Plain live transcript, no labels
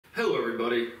Hello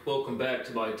everybody, welcome back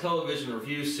to my television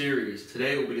review series.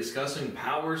 Today we'll be discussing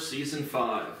Power Season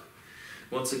 5.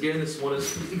 Once again, this one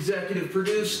is executive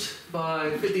produced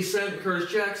by 50 Cent and Curtis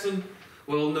Jackson,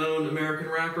 well-known American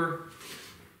rapper.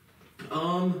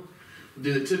 Do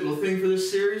the typical thing for this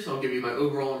series. I'll give you my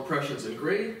overall impressions and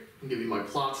grade, I'll give you my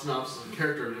plot synopsis and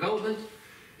character development,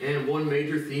 and one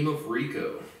major theme of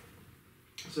Rico.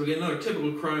 So again, another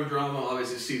typical crime drama.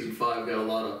 Obviously Season 5 got a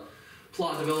lot of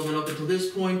plot development up until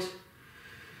this point.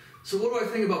 So what do I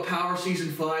think about Power Season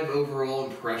 5 overall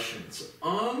impressions?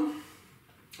 I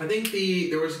think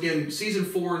there was, again, Season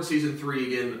 4 and Season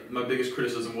 3, again, my biggest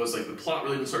criticism was, like, the plot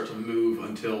really didn't start to move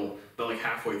until about, like,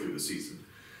 halfway through the season.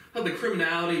 How the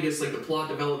criminality gets, like, the plot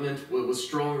development was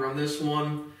stronger on this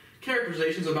one.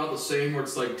 Characterization's about the same, where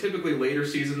it's, like, typically later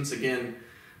seasons, again,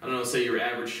 I don't know, say your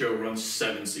average show runs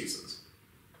 7 seasons.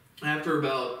 After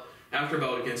about,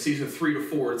 again, Season 3 to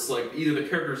 4, it's like either the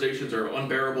characterizations are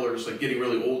unbearable or just like getting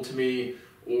really old to me,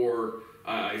 or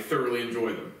I thoroughly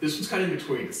enjoy them. This one's kind of in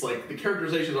between. It's like the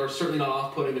characterizations are certainly not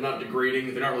off-putting, they're not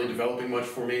degrading, they're not really developing much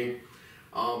for me,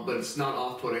 but it's not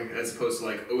off-putting as opposed to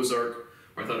like Ozark,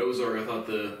 where I thought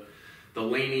the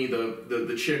Lainey,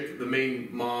 the chick, the main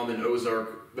mom in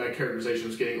Ozark, that characterization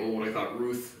was getting old. I thought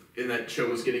Ruth in that show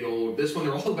was getting old. This one,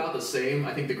 they're all about the same.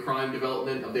 I think the crime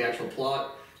development of the actual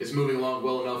plot is moving along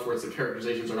well enough where it's the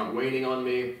characterizations are not waning on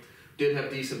me. Did have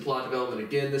decent plot development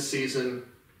again this season.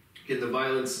 Again, the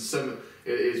violence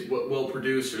is well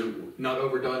produced, or not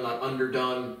overdone, not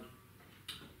underdone.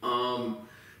 And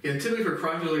typically for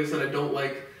crime shows, like I said, I don't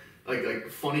like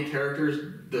funny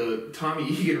characters. The Tommy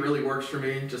Egan really works for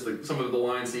me. Just like some of the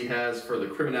lines he has for the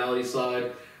criminality side,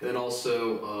 and then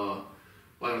also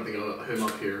I don't think of him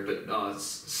up here, but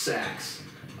Sachs.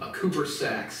 Cooper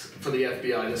Sachs for the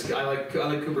FBI. This guy, I like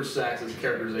Cooper Sachs'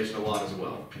 characterization a lot as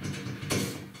well.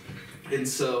 And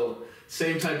so,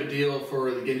 same type of deal for,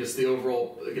 again, just the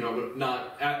overall,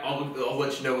 I'll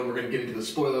let you know when we're going to get into the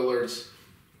spoiler alerts.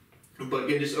 But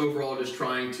again, just overall, just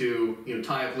trying to,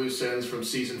 tie up loose ends from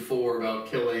Season 4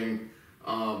 about killing,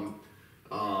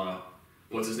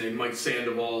 what's his name, Mike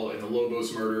Sandoval, and the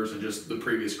Lobos murders, and just the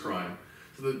previous crime.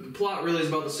 So the plot really is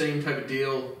about the same type of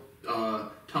deal.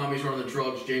 Tommy's running the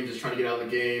drugs, James is trying to get out of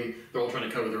the game, they're all trying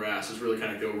to cover their asses, really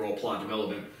kind of the overall plot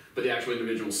development, but the actual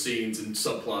individual scenes and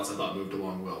subplots I thought moved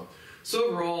along well. So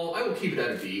overall, I will keep it at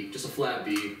a B, just a flat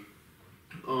B.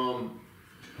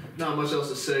 Not much else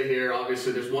to say here.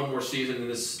 Obviously there's one more season, and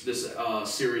this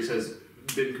series has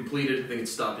been completed. I think it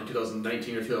stopped in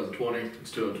 2019 or 2020,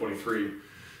 it's 2023.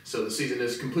 So the season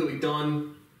is completely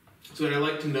done. So then I'd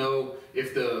like to know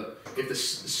if the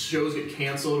shows get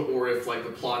canceled, or if like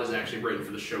the plot is actually written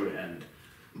for the show to end.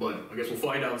 But I guess we'll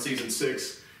find out in Season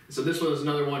 6. So this was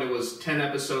another one. It was 10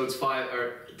 episodes,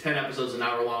 10 episodes an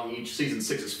hour long each. Season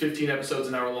 6 is 15 episodes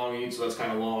an hour long each, so that's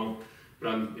kind of long. But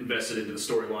I'm invested into the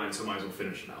storyline, so I might as well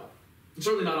finish it out.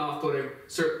 Certainly not off-putting.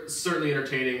 Certainly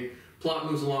entertaining.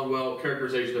 Plot moves along well.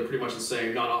 Characterizations are pretty much the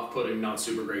same. Not off-putting. Not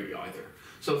super great either.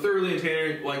 So thoroughly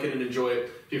entertaining, like it and enjoy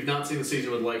it. If you've not seen the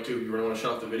season and would like to, you're going to want to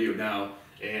shut off the video now,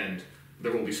 and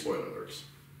there will be spoiler alerts.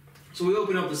 So we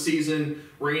open up the season.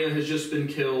 Raina has just been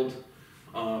killed.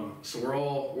 So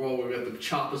we've got the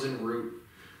Choppas en route.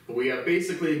 But we have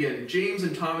basically, again, James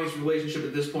and Tommy's relationship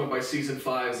at this point by Season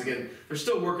 5 is, again, they're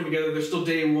still working together. They're still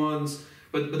day ones,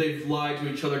 but they've lied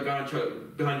to each other, gone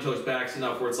behind each other's backs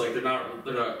enough where it's like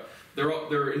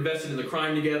they're invested in the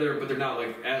crime together, but they're not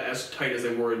like as tight as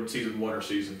they were in Season 1 or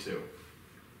Season 2.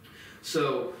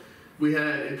 So we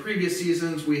had, in previous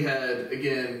seasons, we had,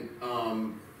 again,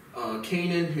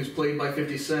 Kanan, who's played by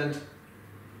 50 Cent.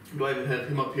 Do I even have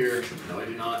him up here? No, I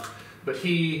do not. But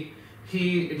he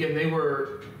again, they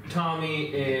were,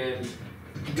 Tommy and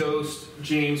Ghost,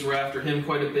 James were after him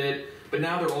quite a bit, but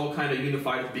now they're all kind of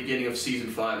unified at the beginning of Season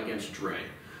 5 against Dre.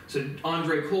 So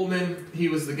Andre Coleman, he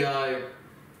was the guy.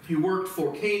 He worked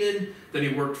for Kanan, then he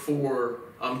worked for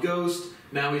Ghost.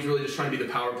 Now he's really just trying to be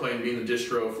the power play and being the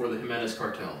distro for the Jimenez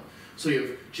cartel. So you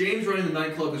have James running the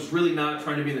nightclub, who's really not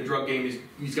trying to be in the drug game.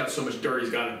 He's got so much dirt,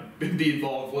 he's got to be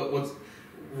involved.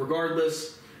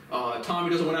 Regardless, Tommy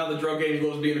doesn't want out of the drug game. He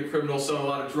loves being a criminal, selling a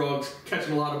lot of drugs,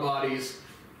 catching a lot of bodies.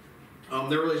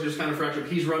 Their relationship is kind of fractured.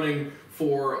 He's running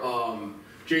for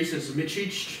Jason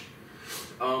Smicic,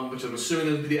 which I'm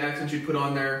assuming is the accent you put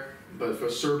on there, but for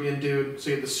a Serbian dude. So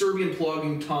you have the Serbian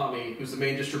plugging Tommy, who's the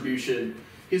main distribution.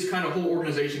 His kind of whole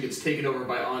organization gets taken over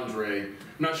by Andre. I'm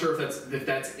not sure if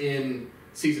that's in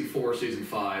Season 4 or Season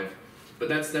 5, but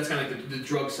that's kind of like the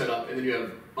drug setup. And then you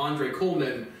have Andre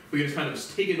Coleman, who has kind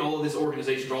of taken all of this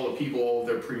organization, all the people, all of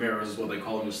their primeros is what they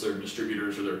call them, just their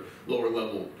distributors or their lower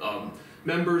level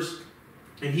members.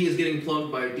 and he is getting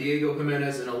plugged by Diego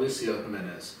Jimenez and Alicia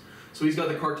Jimenez. So he's got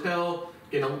the cartel.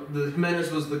 The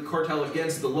Jimenez was the cartel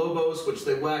against the Lobos, which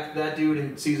they whacked that dude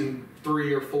in season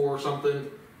 3 or 4 or something.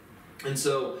 And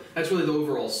so that's really the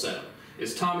overall setup.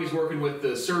 Is Tommy's working with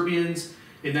the Serbians,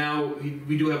 and now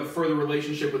we do have a further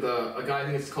relationship with a guy, I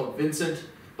think it's called Vincent.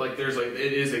 Like there's like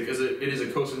it is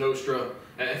a Cosa Nostra.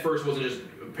 At first, it wasn't just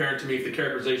apparent to me if the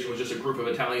characterization was just a group of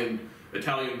Italian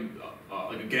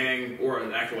like a gang or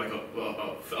an actual like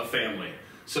a family.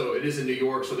 So it is in New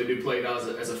York, so they do play it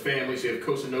as a family. So you have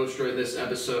Cosa Nostra in this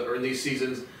episode or in these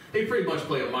seasons. They pretty much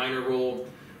play a minor role.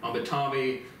 But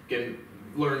Tommy again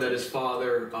learned that his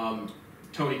father,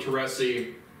 Tony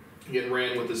Teresi, again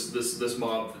ran with this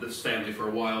mob, this family for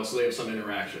a while. So they have some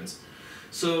interactions.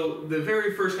 So the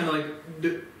very first kind of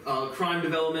like crime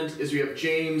development is you have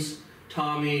James,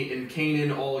 Tommy, and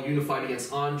Kanan all unified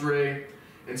against Andre.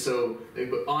 And so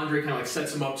Andre kind of like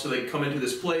sets them up so they come into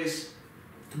this place.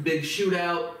 Big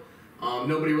shootout.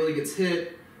 Nobody really gets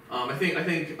hit. I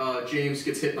think James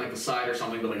gets hit in like the side or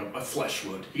something, but like a flesh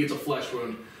wound. He gets a flesh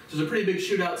wound. So there's a pretty big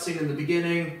shootout scene in the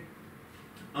beginning.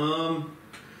 And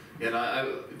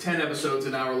 10 episodes,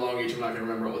 an hour long each. I'm not going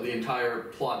to remember the entire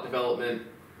plot development.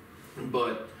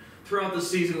 But throughout the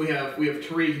season, we have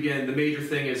Tariq again. The major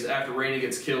thing is after Raina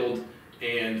gets killed,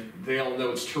 and they all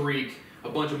know it's Tariq. A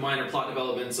bunch of minor plot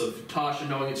developments of Tasha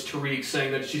knowing it's Tariq,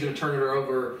 saying that she's going to turn it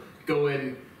over, go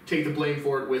in, take the blame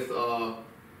for it with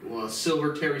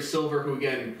Terry Silver, who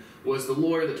again was the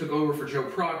lawyer that took over for Joe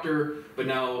Proctor, but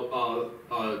now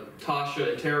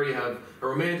Tasha and Terry have a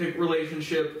romantic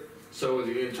relationship, so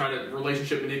again, trying to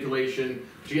relationship manipulation,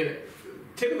 which again,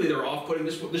 typically they're off-putting.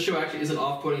 This show actually isn't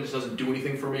off-putting, it just doesn't do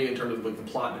anything for me in terms of like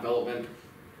the plot development.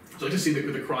 So I just see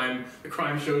the crime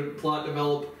show plot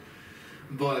develop,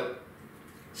 but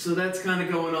so that's kind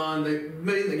of going on.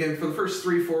 Again, for the first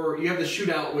 3-4, you have the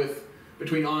shootout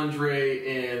between Andre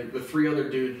and the 3 other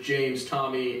dudes, James,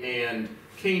 Tommy, and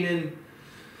Kanan.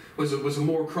 Was a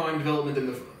more crime development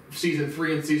than the season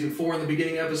 3 and season 4 in the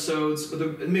beginning episodes.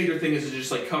 But the major thing is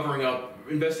just like covering up,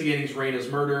 investigating Raina's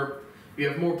murder. We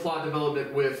have more plot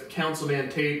development with Councilman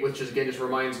Tate, which is again just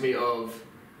reminds me of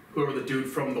whoever the dude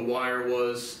from The Wire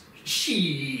was.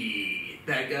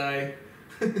 That guy.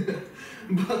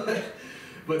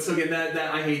 But so again, that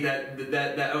I hate that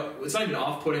it's not even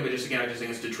off-putting, but just again, I just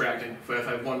think it's detracting. If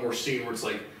I have one more scene where it's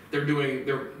like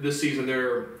this season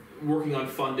they're working on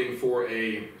funding for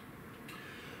a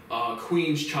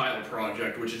Queens Child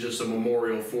Project, which is just a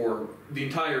memorial for the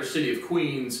entire city of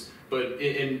Queens, but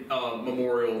in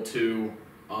memorial to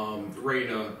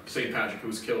Raina St. Patrick, who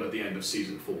was killed at the end of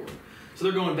season 4. So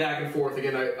they're going back and forth.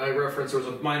 Again, I referenced there was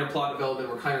a minor plot development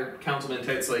where kind of Councilman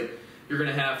Tate's like, you're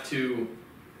going to have to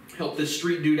help this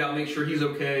street dude out, make sure he's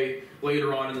okay.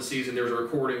 Later on in the season, there's a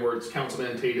recording where it's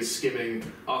Councilman Tate is skimming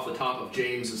off the top of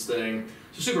James's thing.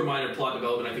 So super minor plot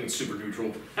development. I think it's super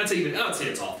neutral. I'd say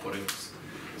it's off-putting.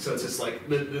 So it's just like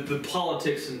the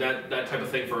politics and that type of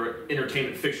thing for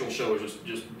entertainment fictional show is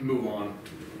just move on.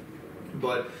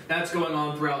 But that's going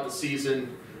on throughout the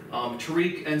season.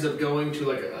 Tariq ends up going to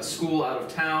like a school out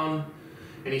of town,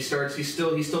 and he's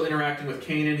still interacting with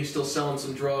Kanan. He's still selling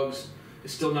some drugs.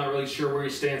 He's still not really sure where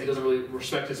he stands. He doesn't really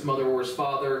respect his mother or his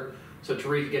father. So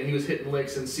Tariq, again, he was hitting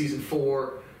licks in season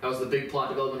 4. That was the big plot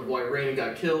development of why Raina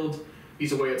got killed.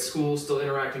 He's away at school, still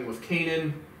interacting with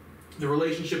Kanan. The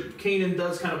relationship, Kanan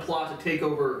does kind of plot to take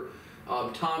over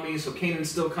Tommy, so Kanan's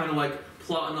still kind of like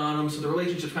plotting on him. So the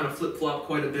relationship's kind of flip-flop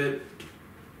quite a bit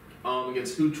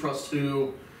against who trusts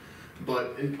who.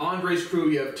 But in Andre's crew,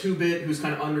 you have 2-Bit, who's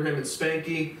kind of under him, and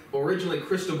Spanky. Well, originally,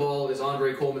 Cristobal is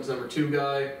Andre Coleman's number 2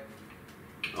 guy.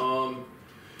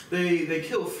 They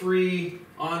kill 3,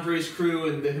 Andre's crew,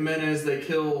 and the Jimenez, they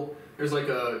kill, there's like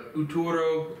a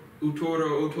Utoro,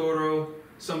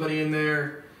 somebody in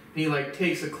there, and he like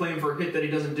takes a claim for a hit that he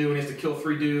doesn't do, and he has to kill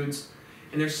 3 dudes.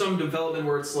 And there's some development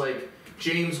where it's like,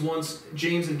 James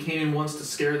and Kanan wants to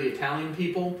scare the Italian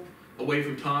people away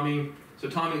from Tommy. So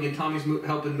Tommy's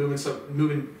helping moving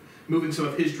some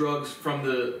of his drugs from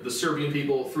the Serbian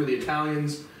people through the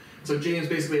Italians. So James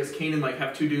basically has Kanan like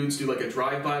have 2 dudes do like a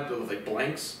drive-by with like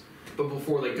blanks, but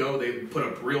before they go, they put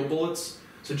up real bullets.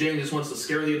 So James just wants to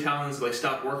scare the Italians, like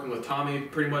stop working with Tommy.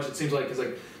 Pretty much, it seems like, because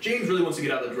like James really wants to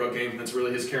get out of the drug game. That's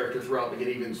really his character throughout, again,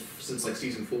 even since like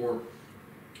season 4, or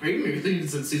even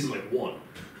since season like 1.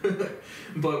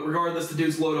 But regardless, the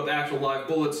dudes load up actual live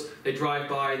bullets. They drive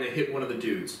by and they hit one of the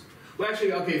dudes. Well,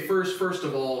 actually, okay. First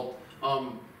of all,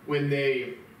 when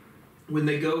they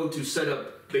go to set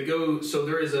up. So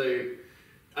there is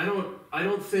I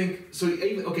don't think, so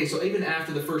even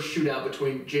after the first shootout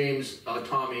between James,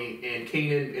 Tommy, and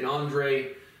Kanan and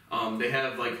Andre, They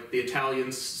have like the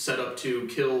Italians set up to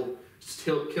kill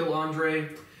Andre,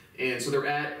 and so they're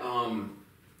at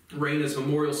Reyna's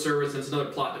memorial service. And it's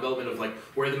another plot development of like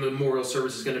where the memorial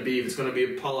service is going to be. If it's going to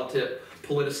be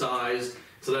politicized,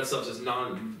 so that stuff's just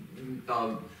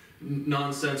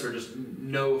nonsense or just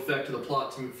no effect to the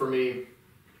plot for me.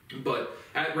 But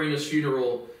at Reyna's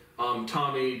funeral,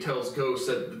 Tommy tells Ghost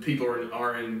that the people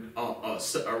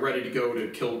are ready to go to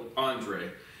kill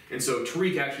Andre. And so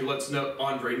Tariq actually lets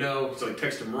Andre know. So like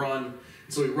text him run.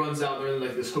 And so he runs out there in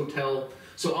like this hotel.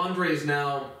 So Andre is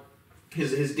now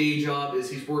his day job is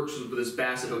he works with this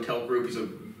Bassett Hotel group. He's a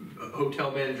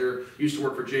hotel manager. Used to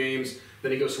work for James.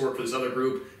 Then he goes to work for this other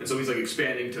group. And so he's like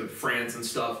expanding to France and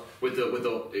stuff with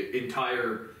the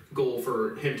entire goal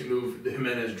for him to move the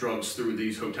Jimenez drugs through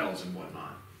these hotels and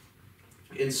whatnot.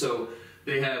 And so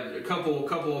they have a couple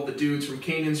of the dudes from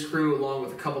Kanan's crew, along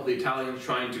with a couple of the Italians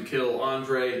trying to kill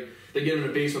Andre. They get him in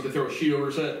a basement, they throw a sheet over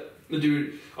his head. The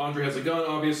dude, Andre has a gun,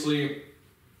 obviously,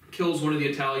 kills one of the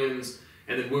Italians,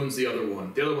 and then wounds the other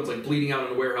one. The other one's like bleeding out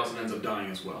in a warehouse and ends up dying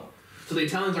as well. So the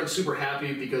Italians aren't super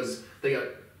happy because they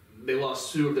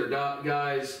lost 2 of their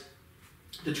guys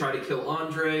to try to kill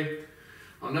Andre.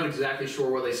 I'm not exactly sure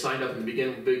why they signed up and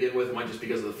begin with. It might just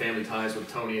because of the family ties with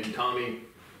Tony and Tommy.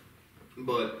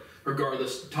 But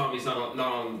regardless, Tommy's not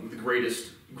on the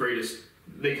greatest.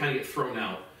 They kind of get thrown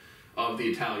out of the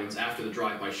Italians after the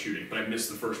drive-by shooting. But I missed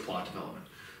the first plot development.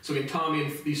 So again, Tommy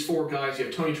and these 4 guys. You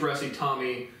have Tony Teresi,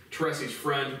 Tommy, Teresi's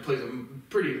friend, who plays a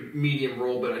pretty medium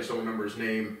role, but I just don't remember his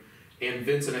name. And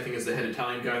Vincent, I think, is the head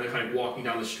Italian guy. They're kind of walking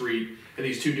down the street. And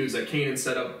these 2 dudes that Kanan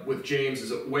set up with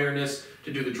James' awareness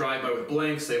to do the drive-by with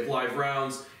blanks. They have live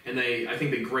rounds. And I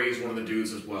think they graze one of the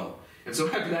dudes as well. And so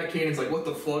after that, Kanan's like, what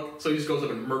the fuck? So he just goes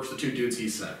up and murks the 2 dudes he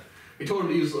set. He told him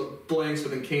to use blanks, but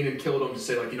then Kanan killed him to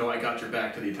say, like, I got your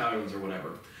back to the Italians or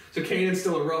whatever. So Kanan's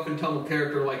still a rough and tumble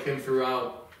character like him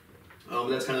throughout.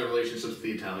 That's kind of the relationships with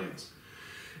the Italians.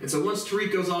 And so once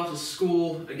Tariq goes off to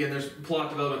school, again, there's plot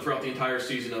development throughout the entire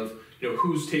season of,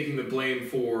 who's taking the blame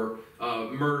for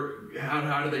murder.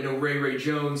 How do they know Ray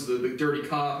Jones, the dirty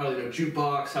cop? How do they know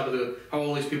Jukebox? How are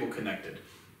all these people connected?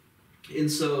 And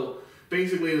so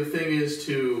basically the thing is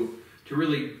to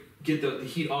really get the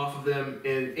heat off of them.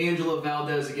 And Angela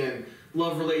Valdez, again,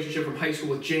 love relationship from high school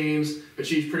with James, but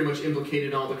she's pretty much implicated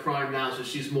in all the crime now, so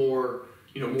she's more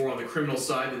on the criminal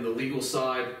side than the legal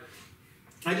side.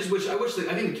 I think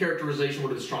the characterization would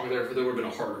have been stronger there if there would have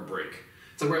been a harder break.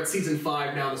 So we're at season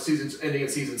 5 now, the season's ending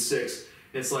at season 6,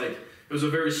 and it's like, it was a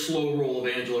very slow roll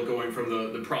of Angela going from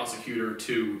the prosecutor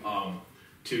to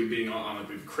being on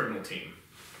the criminal team.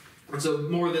 And so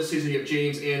more of this season, you have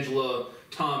James, Angela,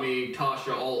 Tommy,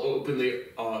 Tasha all openly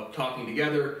talking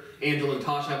together. Angela and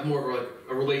Tasha have more of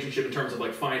a relationship in terms of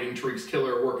like finding Tariq's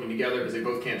killer, working together because they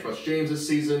both can't trust James this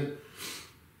season.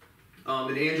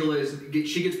 And Angela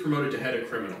she gets promoted to head of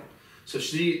criminal. So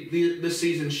this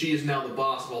season she is now the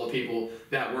boss of all the people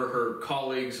that were her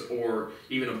colleagues or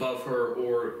even above her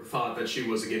or thought that she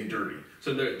was again dirty.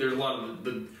 So there's a lot of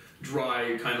the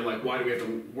dry kind of like, why do we have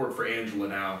to work for Angela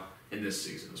now in this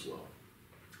season as well?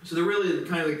 So they're really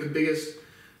kind of like the biggest,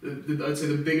 I'd say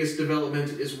the biggest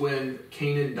development is when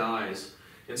Kanan dies.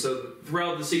 And so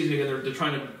throughout the season again, they're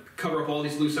trying to cover up all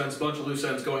these loose ends, bunch of loose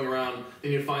ends going around. They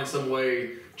need to find some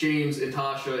way. James and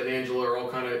Tasha and Angela are all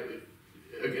kind of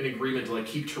in agreement to like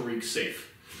keep Tariq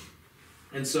safe.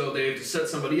 And so they have to set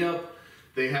somebody up.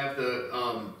 They have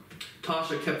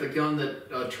Tasha kept the gun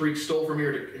that Tariq stole from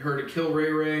her to kill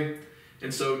Ray.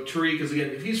 And so Tariq is,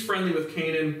 again, if he's friendly with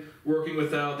Kanan, working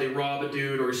without, they rob a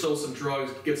dude or he sells some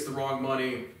drugs, gets the wrong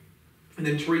money. And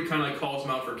then Tariq kind of like calls him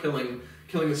out for killing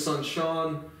his son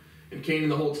Sean. And Kanan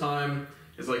the whole time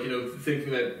is like,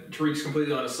 thinking that Tariq's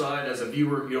completely on his side. As a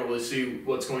viewer, you don't really see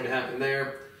what's going to happen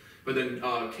there. But then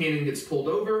Kanan gets pulled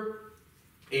over,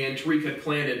 and Tariq had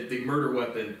planted the murder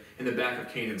weapon in the back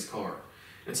of Kanan's car.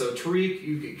 And so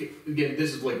Tariq, again,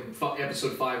 this is like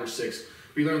episode 5 or 6.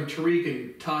 We learn Tariq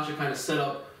and Tasha kind of set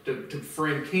up to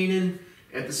frame Kanan.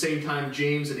 At the same time,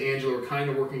 James and Angela were kind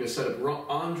of working to set up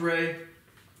Andre.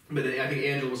 But then I think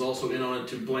Angela was also in on it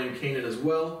to blame Kanan as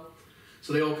well.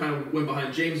 So they all kind of went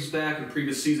behind James's back. In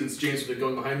previous seasons, James has been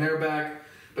going behind their back.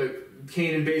 But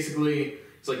Kanan basically,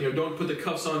 it's like, don't put the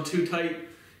cuffs on too tight.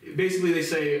 Basically, they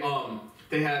say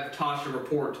they have Tasha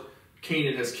report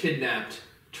Kanan has kidnapped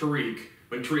Tariq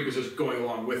when Tariq was just going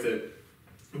along with it.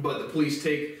 But the police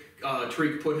take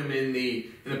Tariq, put him in the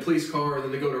police car, and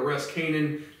then they go to arrest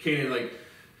Kanan. Kanan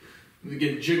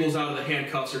again jiggles out of the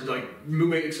handcuffs or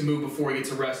makes a move before he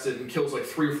gets arrested and kills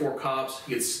 3 or 4 cops.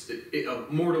 He gets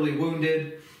mortally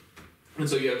wounded, and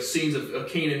so you have scenes of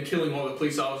Kanan killing all the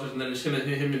police officers, and then it's him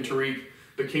and Tariq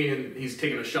but Kanan, he's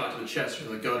taking a shot to the chest or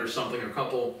the gut or something, or a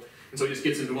couple, and so he just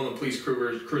gets into one of the police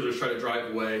cruisers, try to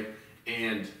drive away,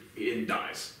 and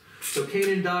dies. So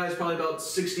Kanan dies probably about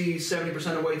 60-70%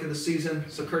 of the way through the season,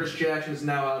 so Curtis Jackson is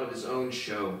now out of his own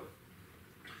show.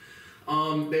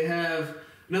 They have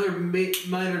another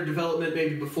minor development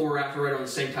maybe before or after, right on the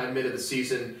same time, mid of the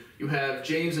season. You have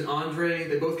James and Andre.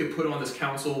 They both get put on this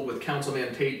council with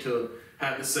Councilman Tate to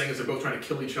have this thing as they're both trying to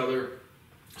kill each other.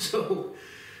 So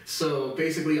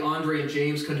basically Andre and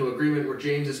James come to an agreement where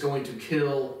James is going to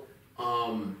kill,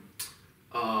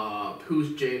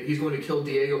 who's James? He's going to kill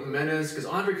Diego Jimenez, because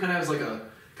Andre kind of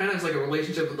has like a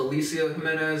relationship with Alicia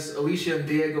Jimenez. Alicia and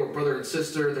Diego are brother and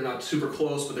sister. They're not super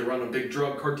close, but they run a big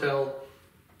drug cartel.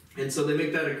 And so they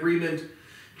make that agreement.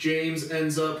 James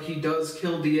ends up, he does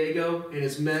kill Diego and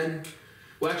his men.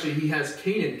 Well, actually, he has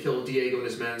Kanan kill Diego and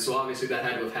his men, so obviously that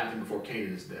had to have happened before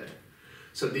Kanan is dead.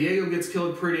 So Diego gets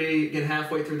killed again,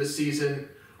 halfway through the season.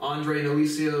 Andre and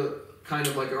Alicia kind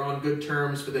of like are on good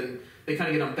terms, but then they kind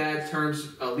of get on bad terms.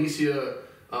 Alicia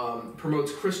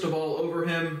promotes Cristobal over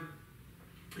him,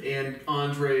 and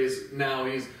Andre's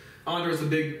the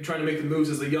big, trying to make the moves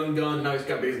as the young gun. Now he's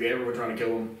got basically everyone trying to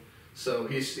kill him. So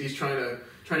he's trying to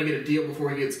get a deal before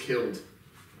he gets killed.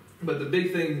 But the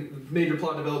big thing, major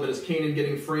plot development, is Kanan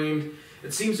getting framed.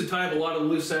 It seems to tie up a lot of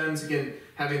loose ends. Again,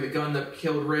 having the gun that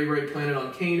killed Ray planted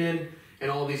on Kanan,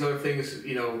 and all these other things.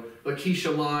 You know,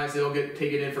 Lakeisha lies. They all get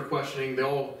taken in for questioning. They're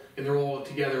all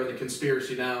together in the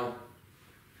conspiracy now.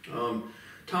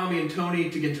 Tommy and Tony,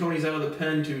 Tony's out of the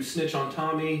pen to snitch on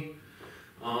Tommy.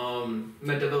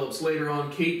 That develops later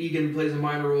on. Kate Egan plays a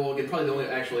minor role. Again, probably the only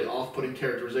actually off-putting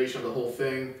characterization of the whole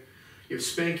thing. You have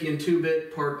Spanky and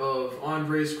Two-Bit, part of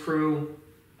Andre's crew.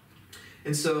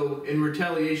 And so, in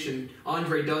retaliation,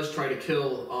 Andre does try to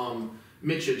kill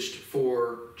Michich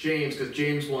for James, because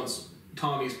James wants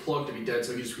Tommy's plug to be dead,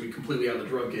 so he's just going to be completely out of the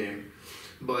drug game.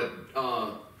 But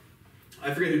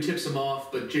I forget who tips him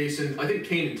off, but I think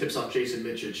Kanan tips off Jason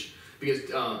Michich, because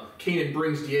Kanan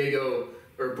brings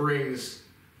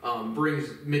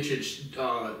Michich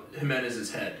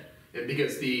Jimenez's head, and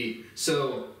because the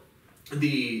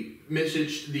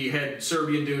Michich, the head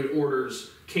Serbian dude, orders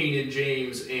Kanan,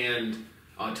 James, and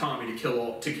Tommy to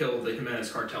kill the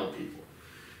Jimenez cartel people,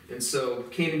 and so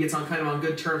Kanan gets on kind of on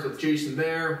good terms with Jason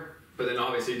there, but then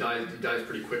obviously he dies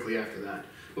pretty quickly after that.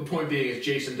 The point being is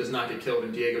Jason does not get killed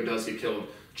and Diego does get killed.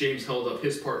 James held up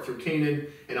his part through Kanan,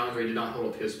 and Andre did not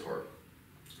hold up his part.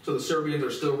 So the Serbians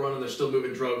are still running, they're still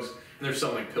moving drugs, and they're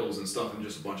selling like pills and stuff and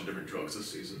just a bunch of different drugs this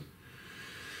season.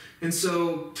 And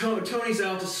so Tony's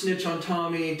out to snitch on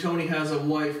Tommy. Tony has a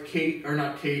wife,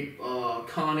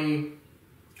 Connie,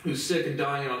 who's sick and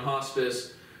dying on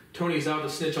hospice. Tony's out to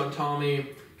snitch on Tommy.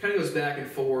 Kind of goes back and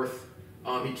forth.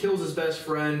 He kills his best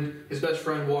friend. His best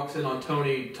friend walks in on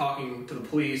Tony talking to the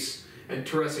police, and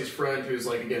Teresi's friend, who's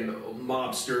like, again, a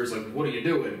mobster, is like, "What are you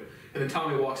doing?" And then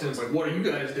Tommy walks in and is like, "What are you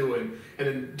guys doing?" And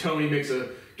then Tony makes a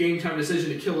game time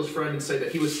decision to kill his friend and say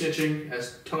that he was snitching,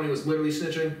 as Tony was literally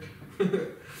snitching.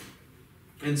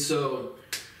 And so,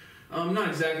 I'm not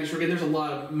exactly sure. Again, there's a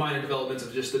lot of minor developments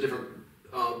of just the different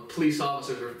police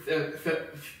officers or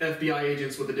FBI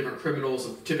agents with the different criminals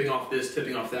of tipping off this,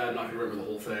 tipping off that. I'm not going to remember the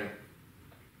whole thing.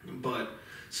 But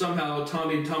somehow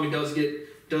Tommy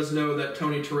does know that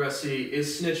Tony Teresi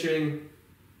is snitching,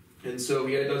 and so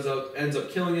he ends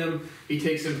up killing him. He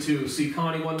takes him to see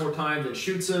Connie one more time, then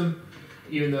shoots him,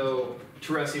 even though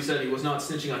Teresi said he was not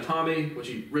snitching on Tommy, which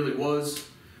he really was.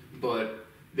 But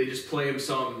they just play him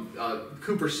some.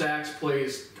 Cooper Sachs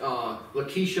plays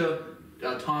Lakeisha.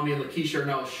 Tommy and Lakeisha are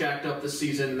now shacked up this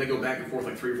season, and they go back and forth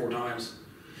like 3 or 4 times.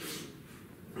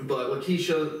 But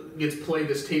Lakeisha gets played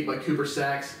this tape by Cooper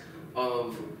Sachs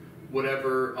of the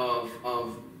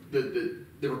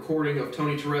recording of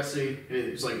Tony Teresi, and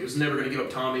it was like it was never going to give up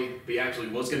Tommy, but he actually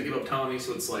was going to give up Tommy.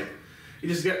 So it's like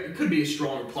it could be a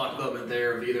strong plot development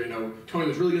there of either Tony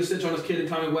was really going to snitch on his kid and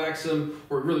Tommy whacks him,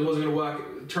 or it really wasn't going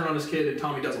to turn on his kid and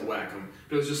Tommy doesn't whack him.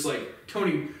 But it was just like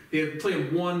Tony, they had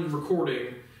played one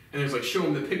recording and it was like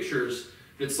showing the pictures.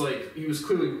 It's like he was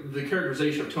clearly, the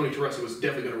characterization of Tony Teresi was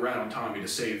definitely going to rat on Tommy to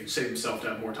save himself to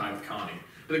have more time with Connie.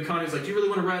 But then Connie's like, "Do you really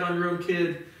want to rat on your own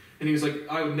kid?" And he was like,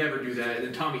 "I would never do that." And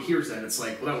then Tommy hears that, and it's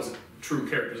like, well, that was a true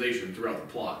characterization throughout the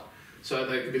plot. So I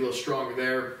think it could be a little stronger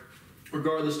there.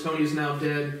 Regardless, Tony is now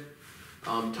dead.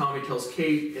 Tommy tells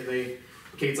Kate, and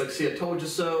Kate's like, "See, I told you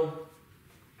so."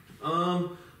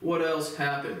 What else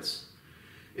happens?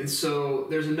 And so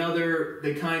there's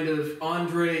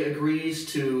Andre agrees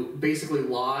to basically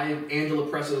lie. Angela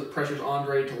pressures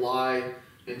Andre to lie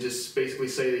and just basically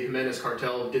say the Jimenez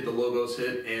cartel did the Logos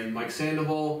hit and Mike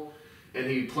Sandoval, and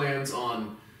he plans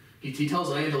on he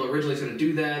tells Angela originally he's going to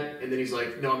do that, and then he's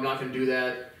like, no, I'm not going to do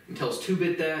that, and tells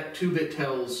 2-Bit that. 2-Bit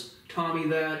tells Tommy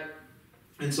that,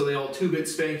 and so they all 2-Bit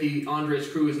Spanky. Andre's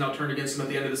crew is now turned against him at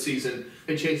the end of the season.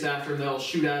 They chase after him, they all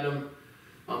shoot at him.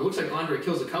 It looks like Andre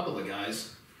kills a couple of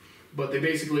guys, but they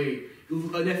basically,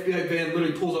 an FBI van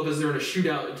literally pulls up as they're in a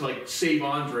shootout to like save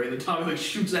Andre, and then Tommy like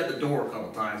shoots at the door a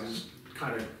couple times. It's just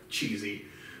kind of cheesy.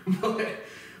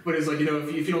 But it's like, you know,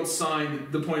 if you don't sign,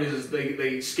 the point is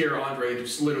they scare Andre into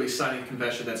just literally signing a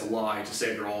confession that's a lie to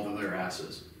save all of their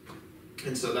asses.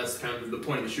 And so that's kind of the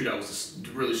point of the shootout, was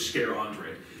to really scare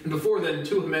Andre. And before then,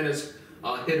 2 Jimenez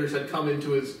hitters had come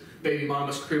into his baby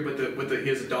mama's crib with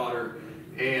his daughter,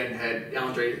 and had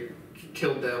Andre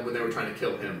killed them when they were trying to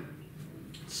kill him.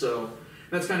 So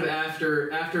that's kind of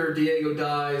after Diego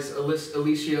dies.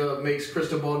 Alicia makes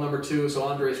crystal ball number 2, so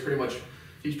Andre is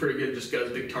he's pretty good, just got a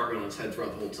big target on his head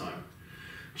throughout the whole time.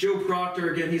 Joe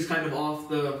Proctor, again, he's kind of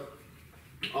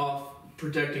off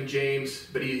protecting James,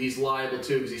 but he's liable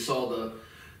too, because he saw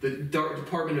the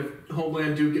Department of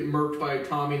Homeland dude get murked by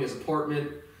Tommy in his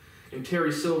apartment. And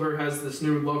Terry Silver has this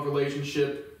new love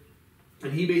relationship,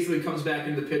 and he basically comes back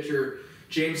into the picture.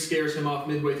 James scares him off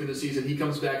midway through the season. He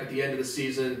comes back at the end of the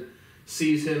season,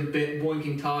 sees him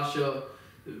boinking Tasha,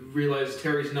 realizes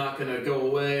Terry's not going to go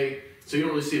away. So you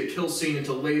don't really see a kill scene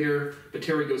until later, but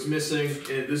Terry goes missing,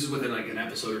 and this is within like an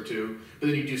episode or two. But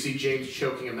then you do see James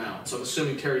choking him out. So I'm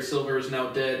assuming Terry Silver is now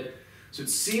dead. So it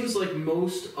seems like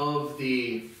most of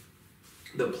the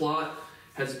plot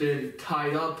has been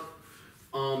tied up.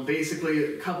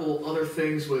 Basically, a couple other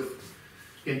things with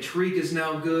Tariq is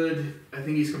now good. I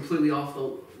think he's completely off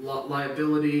the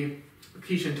liability.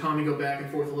 Keisha and Tommy go back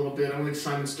and forth a little bit. I don't think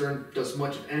Simon Stern does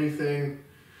much of anything.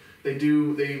 They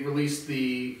released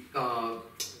the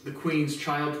Queen's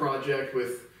Child Project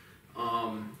with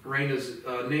Raina's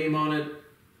name on it.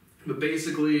 But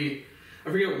basically,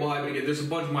 I forget why, but again, there's a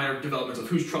bunch of minor developments of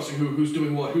who's trusting who, who's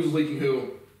doing what, who's leaking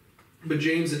who. But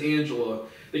James and Angela,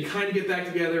 they kind of get back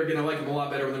together. Again, I like them a lot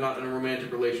better when they're not in a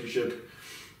romantic relationship.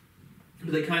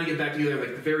 But they kind of get back together like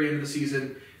at the very end of the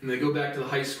season, and they go back to the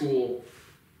high school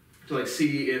to like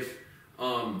see if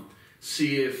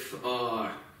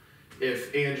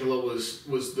Angela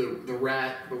was the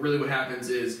rat. But really what happens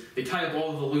is they tie up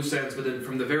all of the loose ends, but then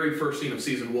from the very first scene of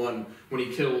season 1, when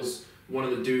he kills one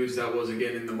of the dudes that was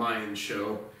again in the Mayan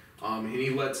show, and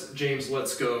James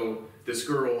lets go this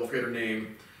girl, I forget her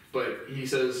name, but he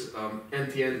says,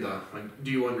 entienda, like,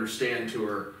 do you understand, to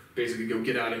her, basically go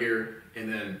get out of here.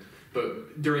 And then,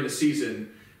 but during the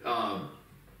season,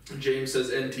 James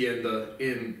says entienda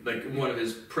in like one of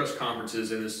his press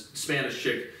conferences, and this Spanish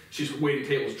chick, she's waiting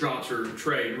tables, drops her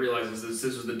tray and realizes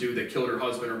this was the dude that killed her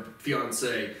husband or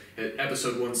fiance at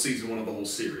episode 1, season 1 of the whole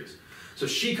series. So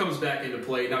she comes back into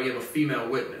play. Now you have a female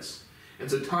witness. And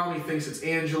so Tommy thinks it's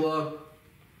Angela,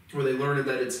 or they learned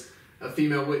that it's a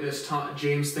female witness.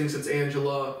 James thinks it's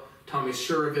Angela. Tommy's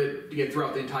sure of it. Again,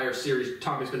 throughout the entire series,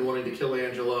 Tommy's been wanting to kill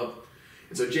Angela.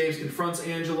 And so James confronts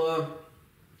Angela.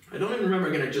 I don't even remember,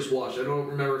 again, I just watched. I don't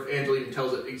remember if Angela even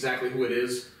tells it exactly who it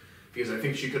is, because I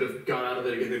think she could have got out of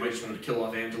it. Again, they might just want to kill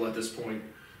off Angela at this point.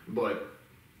 But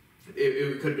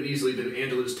it could have easily been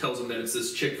Angela just tells him that it's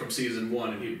this chick from season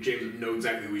 1, and James would know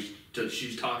exactly who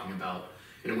she's talking about,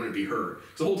 and it wouldn't be her.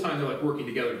 Because the whole time they're like working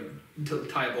together to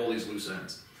tie up all these loose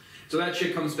ends. So that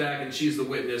chick comes back, and she's the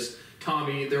witness.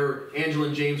 Angela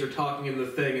and James are talking in the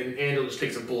thing, and Angela just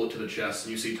takes a bullet to the chest,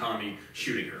 and you see Tommy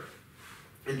shooting her.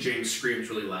 And James screams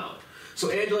really loud.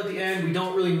 So Angela at the end, we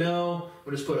don't really know.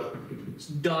 We'll just put a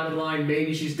dotted line.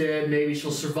 Maybe she's dead. Maybe she'll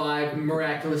survive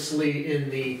miraculously in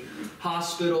the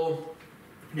hospital.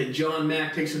 And John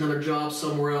Mack takes another job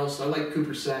somewhere else. I like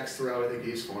Cooper Saxe throughout. I think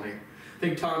he's funny. I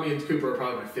think Tommy and Cooper are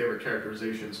probably my favorite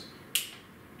characterizations.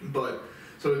 But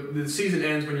so the season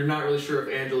ends when you're not really sure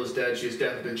if Angela's dead. She has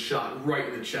definitely been shot right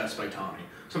in the chest by Tommy.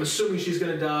 So I'm assuming she's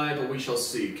going to die, but we shall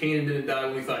see. Kanan didn't die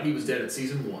when we thought he was dead at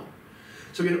season 1.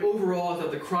 So again, overall, I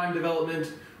thought the crime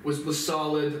development was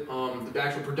solid. The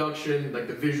actual production, like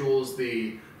the visuals,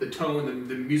 the tone,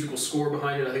 the musical score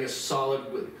behind it, I think is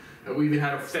solid. We even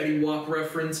had a Fetty Wap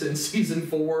reference in season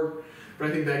 4. But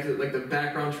I think that like the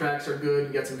background tracks are good.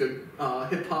 You got some good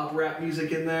hip hop rap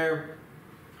music in there.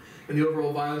 And the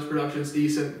overall violence production is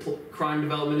decent. Crime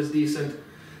development is decent.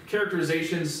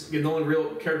 Characterizations, the only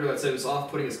real character that said was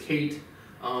off-putting is Kate.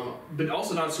 But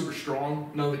also not super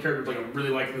strong. None of the characters, like, I'm really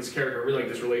liking this character, I really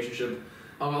like this relationship.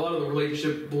 A lot of the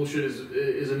relationship bullshit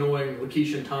is annoying.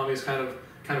 Lakeisha and Tommy is kind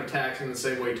of taxing the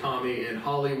same way Tommy and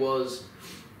Holly was.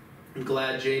 I'm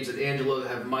glad James and Angela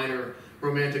have minor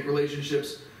romantic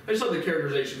relationships. I just thought the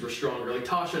characterizations were stronger. Like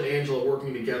Tasha and Angela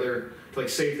working together to like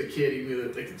save the kid, even though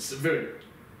like, it's very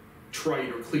trite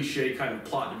or cliche kind of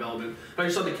plot development. But I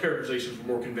just thought the characterizations were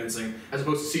more convincing, as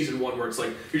opposed to season 1 where it's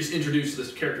like you're just introduced to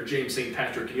this character James St.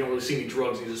 Patrick and you don't really see any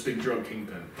drugs and he's this big drug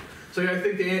kingpin. So yeah, I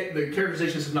think the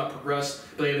characterizations have not progressed,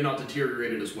 but they have not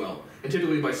deteriorated as well. And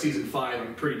typically by season 5,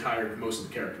 I'm pretty tired of most of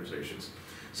the characterizations.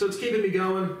 So it's keeping me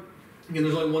going. Again,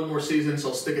 there's only one more season, so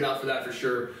I'll stick it out for that for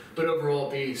sure. But overall,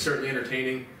 it'll be certainly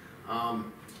entertaining.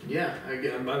 Yeah,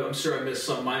 again, I'm sure I missed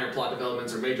some minor plot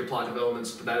developments or major plot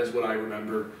developments, but that is what I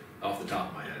remember off the top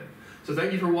of my head. So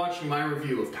thank you for watching my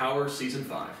review of Power Season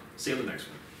 5. See you on the next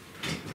one.